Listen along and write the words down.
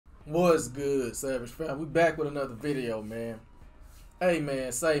What's good, Savage fam? We back with another video, man. Hey,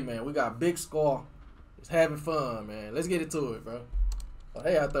 man, man, we got Big Scarr. It's having fun, man. Let's get into it, bro. Oh,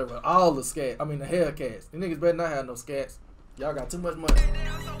 they out there with all the scats. I mean, the Hellcats. These niggas better not have no scats. Y'all got too much money.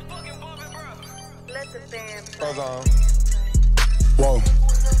 Hold on. Whoa.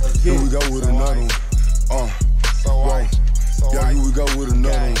 Here we go with another one. Whoa. Yo, here we go with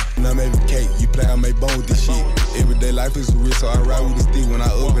another one. Now maybe cake, you play, I make bone with this shit. Everyday life is a risk, so I ride with a stick. When I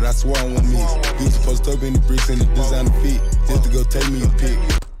up it, I swear I won't miss. You supposed to up in the bricks and the designer fit, just to go take me a pic.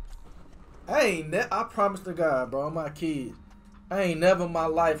 I promise to God, bro, my kids, I ain't never in my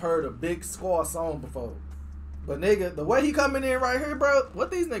life heard a Big Scarr song before. But nigga, the way he coming in right here, bro,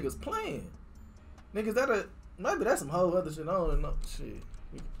 what these niggas playing? Niggas, maybe that's some whole other shit. I don't know. Shit.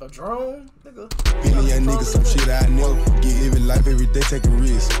 A drone? Nigga. Feeling young nigga, some shit I never forget. Living life every day, taking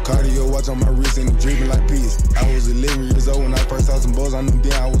risks. Cardio watch on my wrist and dripping like piss. I was 11 years old when I first saw some balls. I knew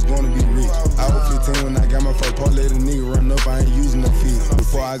then I was gonna be rich. I was 15 when I got my first part. Let a nigga run up, I ain't using no fist.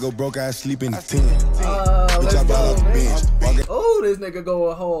 Before I go broke, I sleep in the tent. Bitch, I ball off the bench. Oh, this nigga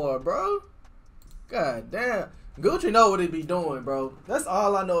going hard, bro. God damn. Gucci know what he be doing, bro. That's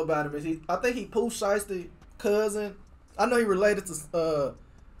all I know about him. Is I think he Pooh Shiesty cousin. I know he related to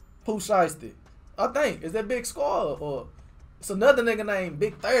Pooh Shiesty. I think. Is that Big Scarr or it's another nigga named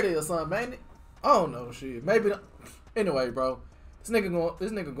Big 30 or something, ain't it? I don't know shit. Maybe not. Anyway, bro. This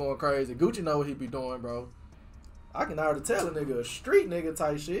nigga going crazy. Gucci know what he be doing, bro. I can already tell a nigga a street nigga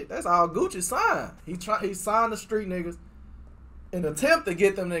type shit. That's all Gucci signed. He signed the street niggas in an attempt to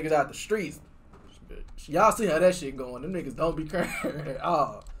get them niggas out the streets. Y'all see how that shit going. Them niggas don't be caring at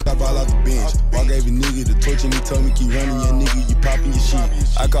all. I ball off the bench. I gave a nigga the torch and he told me keep running, your nigga, you popping your shit.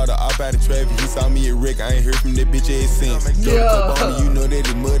 I called the op out of traffic, he saw me at wreck, I ain't heard from that bitch ass since. You know that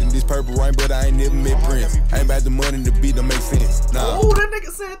it's mud in this purple rain, but I ain't never met Prince. I ain't about the money and the beat, don't make sense. Nah. Oh, that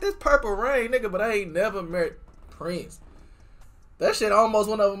nigga said this purple rain, nigga, but I ain't never met Prince. That shit almost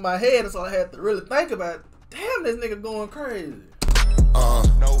went over my head, so I had to really think about it. Damn, this nigga going crazy.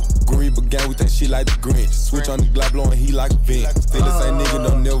 Gary began with that shit like the Grinch. Switch on the Glock blowing heat like a vent. Still the same nigga,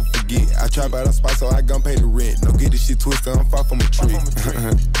 don't never forget. I trap out a spot so I gon' pay the rent. Don't get this shit twisted, I'm far from a trick.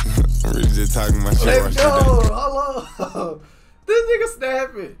 I'm really just talking my shit. Let's go. Hello. This nigga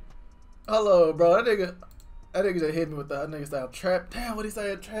snapping. Hello, bro. That nigga just hit me with that nigga style trap. Damn, what he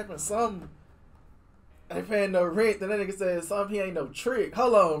said, trapping something. Ain't paying no rent. Then that nigga said something, he ain't no trick.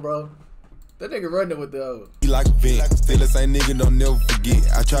 Hold on, bro. That nigga running with the old. He like a vent. Still the same nigga, don't never forget.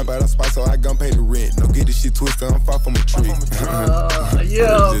 I trap out a spot so I gon' pay the rent. Don't get this shit twisted, I'm far from a trick.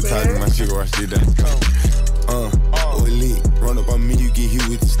 Yeah, just talking my shit, watch shit down. Elite. Run up on me, you get hit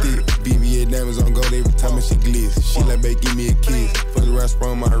with the stick. BBA diamonds on gold every time and she glitz. She like, babe, give me a kiss. For the rest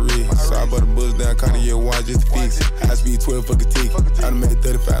from my wrist. So I bought the buzz down, Cartier watch just to fix it. High speed 12 fuck a tick. I done made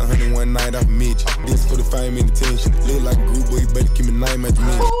 3,500 one night off Mitch. This for the fame and attention. Look like a group boy, you better keep me name at the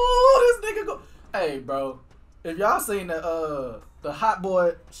mention. This nigga go. Hey, bro. If y'all seen the Hot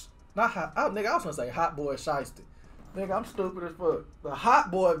Boy, not Hot, nigga, I was gonna say Hot Boy Shiesty. Nigga, I'm stupid as fuck. The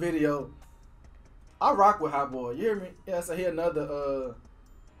Hot Boy video, I rock with Hot Boy. You hear me? Yeah, so he another a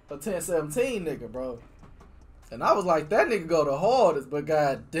 1017 nigga, bro. And I was like, that nigga go the hardest, but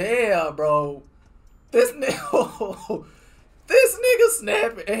goddamn, bro, this nigga, this nigga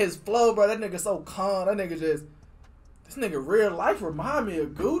snapping and his flow, bro. That nigga so calm. That nigga just, this nigga real life remind me of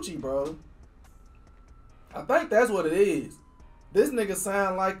Gucci, bro. I think that's what it is. This nigga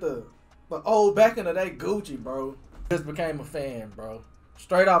sound like the old back in the day Gucci, bro. Just became a fan, bro.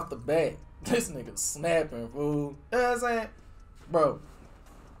 Straight off the bat. This nigga snapping, fool. You know what I'm saying? Bro,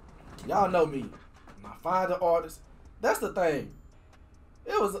 y'all know me. When I find an artist, that's the thing.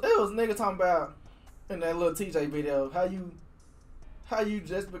 It was nigga talking about in that little TJ video, how you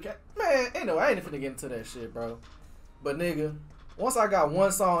just became, man, anyway, I ain't finna get into that shit, bro. But nigga, once I got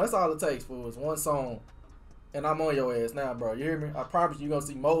one song, that's all it takes, fool, is one song. And I'm on your ass now, bro. You hear me? I promise you gonna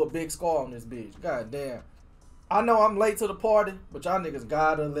see more Big Scarr on this bitch. God damn. I know I'm late to the party, but y'all niggas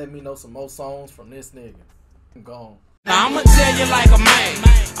gotta let me know some more songs from this nigga. I'm gone. Now I'ma tell you like a man.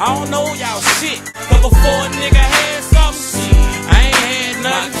 I don't know y'all shit, but before a nigga had something, I ain't had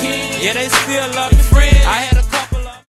nothing. Yeah, they still love me friends. I had a